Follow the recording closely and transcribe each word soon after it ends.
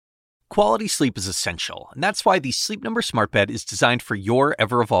Quality sleep is essential, and that's why the Sleep Number Smart Bed is designed for your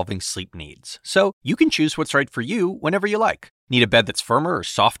ever-evolving sleep needs. So you can choose what's right for you whenever you like. Need a bed that's firmer or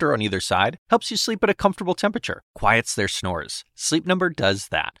softer on either side? Helps you sleep at a comfortable temperature, quiets their snores. Sleep Number does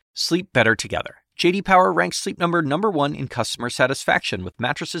that. Sleep better together. J.D. Power ranks Sleep Number #1 in customer satisfaction with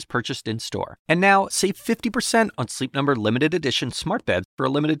mattresses purchased in-store. And now, save 50% on Sleep Number limited edition smart beds for a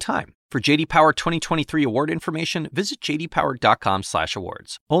limited time. For J.D. Power 2023 award information, visit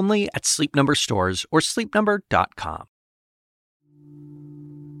jdpower.com/awards. Only at Sleep Number stores or sleepnumber.com.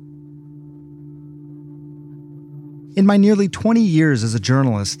 In my nearly 20 years as a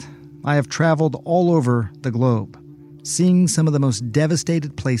journalist, I have traveled all over the globe, seeing some of the most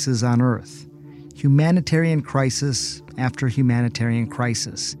devastated places on Earth. Humanitarian crisis after humanitarian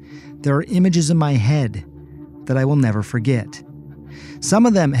crisis. There are images in my head that I will never forget. Some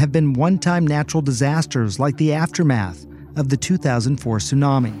of them have been one-time natural disasters like the aftermath of the 2004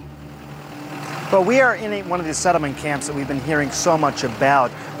 tsunami. But we are in one of these settlement camps that we've been hearing so much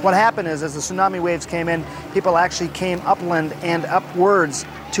about. What happened is, as the tsunami waves came in, people actually came upland and upwards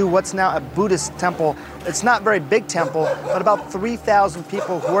to what's now a Buddhist temple. It's not a very big temple, but about 3,000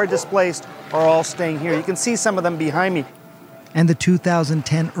 people who are displaced are all staying here. You can see some of them behind me. And the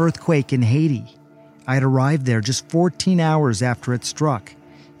 2010 earthquake in Haiti. I had arrived there just 14 hours after it struck.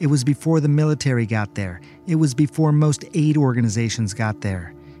 It was before the military got there. It was before most aid organizations got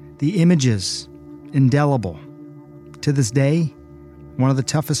there. The images, indelible. To this day, one of the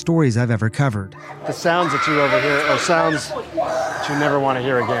toughest stories I've ever covered. The sounds that you overhear are sounds that you never want to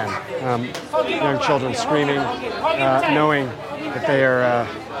hear again. Young children screaming, knowing that they are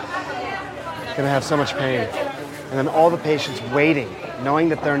going to have so much pain. And then all the patients waiting, knowing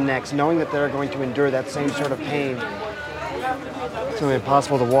that they're next, knowing that they're going to endure that same sort of pain. It's really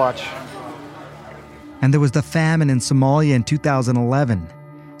impossible to watch. And there was the famine in Somalia in 2011.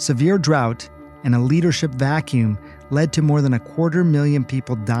 Severe drought and a leadership vacuum led to more than 250,000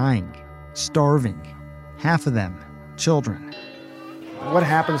 people dying, starving. Half of them, children. What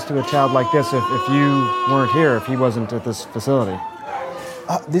happens to a child like this if you weren't here, if he wasn't at this facility?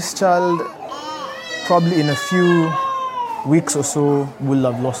 This child, probably in a few weeks or so,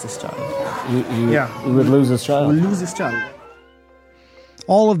 will have lost this child. You would lose this child? Will lose this child.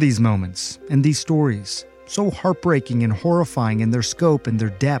 All of these moments and these stories, so heartbreaking and horrifying in their scope and their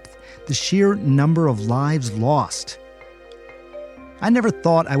depth, the sheer number of lives lost. I never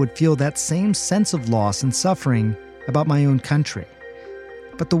thought I would feel that same sense of loss and suffering about my own country.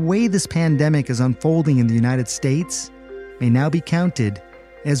 But the way this pandemic is unfolding in the United States may now be counted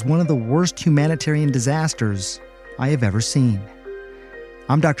as one of the worst humanitarian disasters I have ever seen.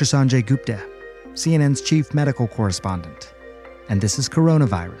 I'm Dr. Sanjay Gupta, CNN's chief medical correspondent, and this is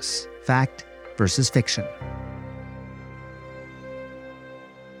Coronavirus, Fact versus Fiction.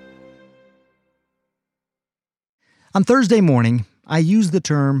 On Thursday morning, I used the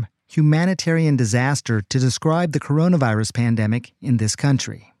term humanitarian disaster to describe the coronavirus pandemic in this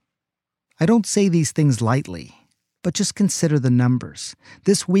country. I don't say these things lightly, but just consider the numbers.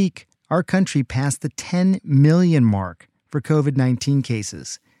 This week, our country passed the 10 million mark for COVID-19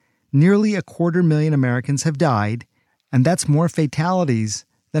 cases. Nearly 250,000 Americans have died, and that's more fatalities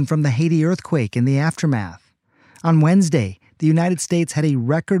than from the Haiti earthquake and the aftermath. On Wednesday, the United States had a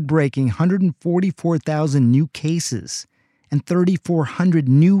record-breaking 144,000 new cases and 3,400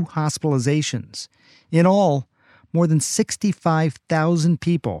 new hospitalizations. In all, more than 65,000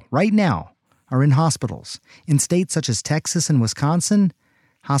 people right now are in hospitals. In states such as Texas and Wisconsin,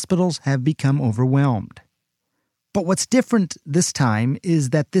 hospitals have become overwhelmed. But what's different this time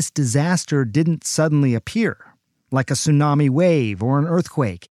is that this disaster didn't suddenly appear, like a tsunami wave or an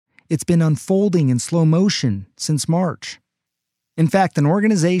earthquake. It's been unfolding in slow motion since March. In fact, an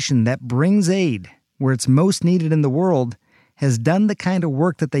organization that brings aid where it's most needed in the world has done the kind of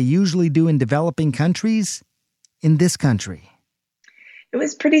work that they usually do in developing countries in this country. It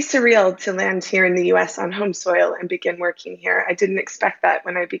was pretty surreal to land here in the U.S. on home soil and begin working here. I didn't expect that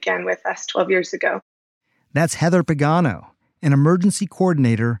when I began with us 12 years ago. That's Heather Pagano, an emergency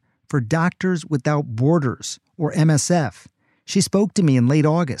coordinator for Doctors Without Borders, or MSF. She spoke to me in late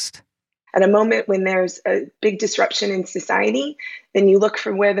August. At a moment when there's a big disruption in society, then you look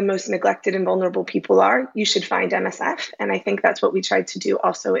for where the most neglected and vulnerable people are. You should find MSF. And I think that's what we tried to do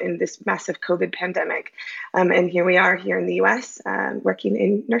also in this massive COVID pandemic. And here we are here in the U.S. Working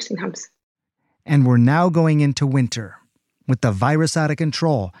in nursing homes. And we're now going into winter with the virus out of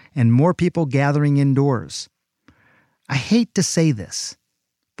control and more people gathering indoors. I hate to say this,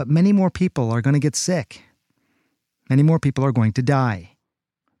 but many more people are going to get sick. Many more people are going to die.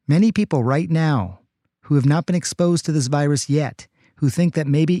 Many people right now who have not been exposed to this virus yet, who think that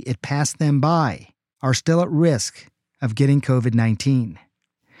maybe it passed them by are still at risk of getting COVID-19.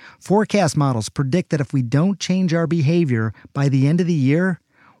 Forecast models predict that if we don't change our behavior by the end of the year,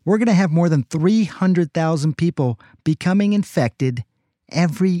 we're going to have more than 300,000 people becoming infected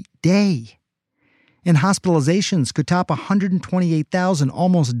every day. And hospitalizations could top 128,000,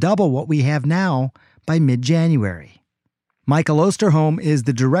 almost double what we have now by mid-January. Michael Osterholm is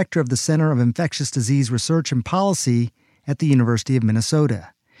the director of the Center of Infectious Disease Research and Policy at the University of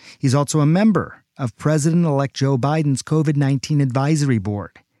Minnesota. He's also a member of President-elect Joe Biden's COVID-19 Advisory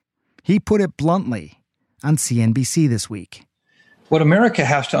Board. He put it bluntly on CNBC this week. What America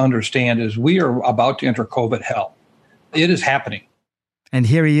has to understand is we are about to enter COVID hell. It is happening. And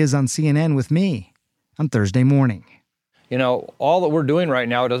here he is on CNN with me on Thursday morning. You know, all that we're doing right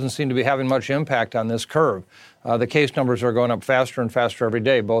now doesn't seem to be having much impact on this curve. The case numbers are going up faster and faster every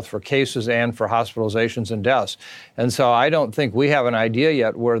day, both for cases and for hospitalizations and deaths. And so I don't think we have an idea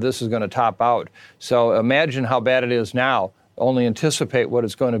yet where this is going to top out. So imagine how bad it is now. Only anticipate what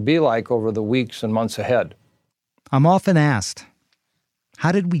it's going to be like over the weeks and months ahead. I'm often asked,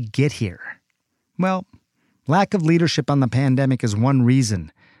 how did we get here? Well, lack of leadership on the pandemic is one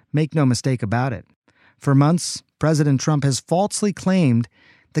reason. Make no mistake about it. For months, President Trump has falsely claimed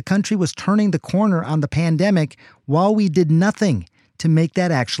the country was turning the corner on the pandemic while we did nothing to make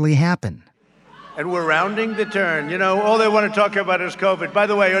that actually happen. And we're rounding the turn. You know, all they want to talk about is COVID. By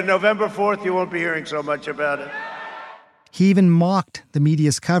the way, on November 4th, you won't be hearing so much about it. He even mocked the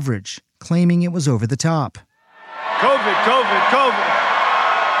media's coverage, claiming it was over the top. COVID, COVID, COVID,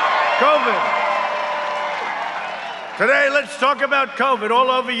 COVID. Today, let's talk about COVID all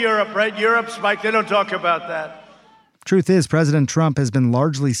over Europe, right? Europe spiked. They don't talk about that. Truth is, President Trump has been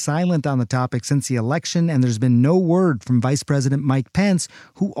largely silent on the topic since the election, and there's been no word from Vice President Mike Pence,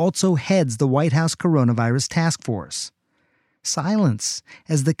 who also heads the White House Coronavirus Task Force. Silence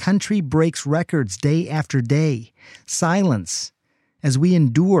as the country breaks records day after day. Silence as we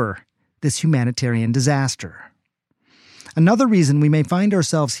endure this humanitarian disaster. Another reason we may find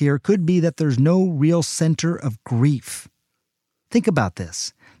ourselves here could be that there's no real center of grief. Think about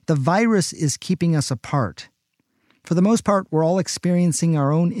this. The virus is keeping us apart. For the most part, we're all experiencing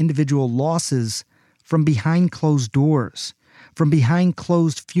our own individual losses from behind closed doors, from behind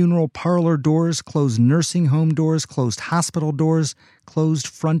closed funeral parlor doors, closed nursing home doors, closed hospital doors, closed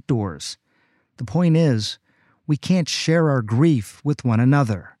front doors. The point is, we can't share our grief with one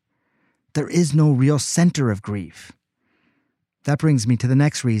another. There is no real center of grief. That brings me to the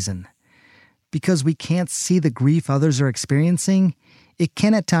next reason. Because we can't see the grief others are experiencing, it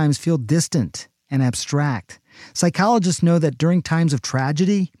can at times feel distant and abstract. Psychologists know that during times of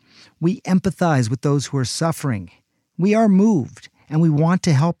tragedy, we empathize with those who are suffering. We are moved, and we want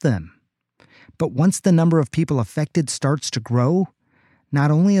to help them. But once the number of people affected starts to grow, not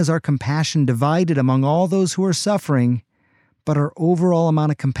only is our compassion divided among all those who are suffering, but our overall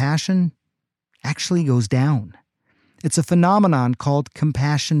amount of compassion actually goes down. It's a phenomenon called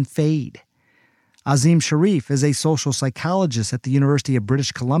compassion fade. Azim Sharif is a social psychologist at the University of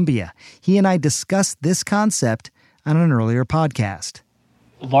British Columbia. He and I discussed this concept on an earlier podcast.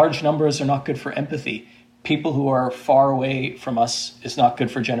 Large numbers are not good for empathy. People who are far away from us is not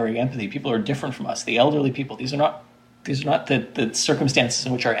good for generating empathy. People who are different from us, the elderly people, these are not the circumstances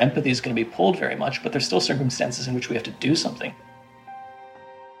in which our empathy is going to be pulled very much, but they're still circumstances in which we have to do something.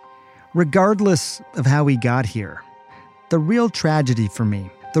 Regardless of how we got here, the real tragedy for me,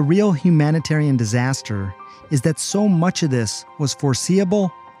 the real humanitarian disaster, is that so much of this was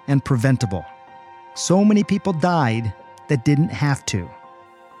foreseeable and preventable. So many people died that didn't have to.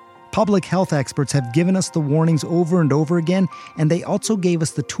 Public health experts have given us the warnings over and over again, and they also gave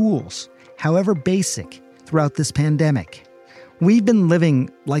us the tools, however basic, throughout this pandemic. We've been living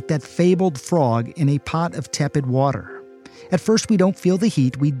like that fabled frog in a pot of tepid water. At first, we don't feel the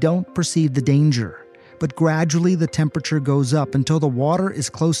heat, we don't perceive the danger. But gradually the temperature goes up until the water is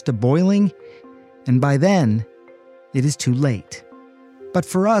close to boiling, and by then, it is too late. But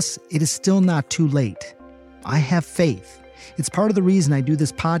for us, it is still not too late. I have faith. It's part of the reason I do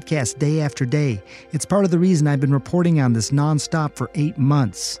this podcast day after day. It's part of the reason I've been reporting on this nonstop for 8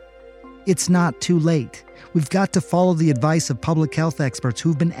 months. It's not too late. We've got to follow the advice of public health experts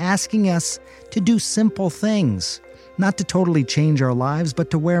who've been asking us to do simple things. Not to totally change our lives,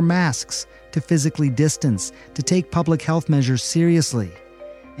 but to wear masks, to physically distance, to take public health measures seriously.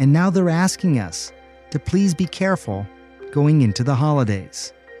 And now they're asking us to please be careful going into the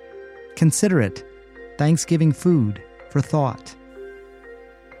holidays. Consider it Thanksgiving food for thought.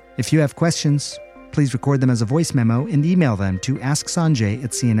 If you have questions, please record them as a voice memo and email them to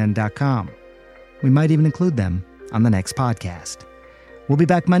asksanjay@cnn.com. We might even include them on the next podcast. We'll be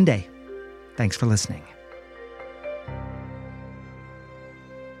back Monday. Thanks for listening.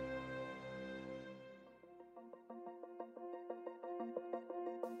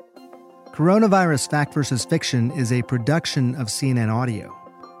 Coronavirus Fact vs. Fiction is a production of CNN Audio.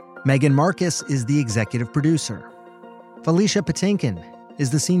 Megan Marcus is the executive producer. Felicia Patinkin is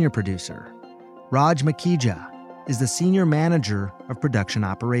the senior producer. Raj Makija is the senior manager of production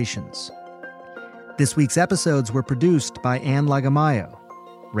operations. This week's episodes were produced by Ann Lagamayo,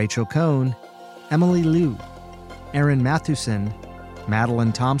 Rachel Cohn, Emily Liu, Aaron Mathewson,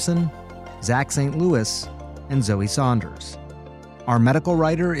 Madeline Thompson, Zach St. Louis, and Zoe Saunders. Our medical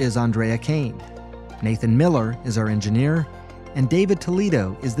writer is Andrea Kane. Nathan Miller is our engineer, and David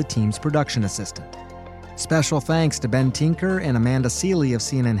Toledo is the team's production assistant. Special thanks to Ben Tinker and Amanda Seeley of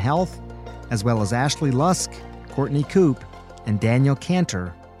CNN Health, as well as Ashley Lusk, Courtney Coop, and Daniel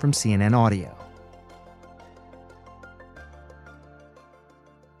Cantor from CNN Audio.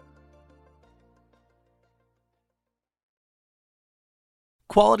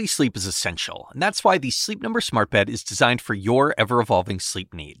 Quality sleep is essential, and that's why the Sleep Number Smart Bed is designed for your ever-evolving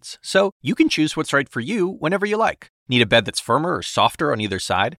sleep needs. So you can choose what's right for you whenever you like. Need a bed that's firmer or softer on either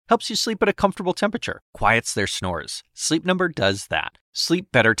side? Helps you sleep at a comfortable temperature. Quiets their snores. Sleep Number does that. Sleep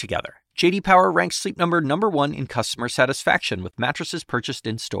better together. J.D. Power ranks Sleep Number number 1 in customer satisfaction with mattresses purchased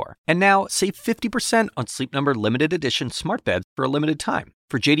in-store. And now, save 50% on Sleep Number limited edition smart beds for a limited time.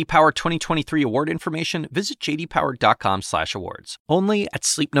 For J.D. Power 2023 award information, visit jdpower.com/awards. Only at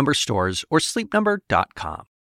Sleep Number stores or sleepnumber.com.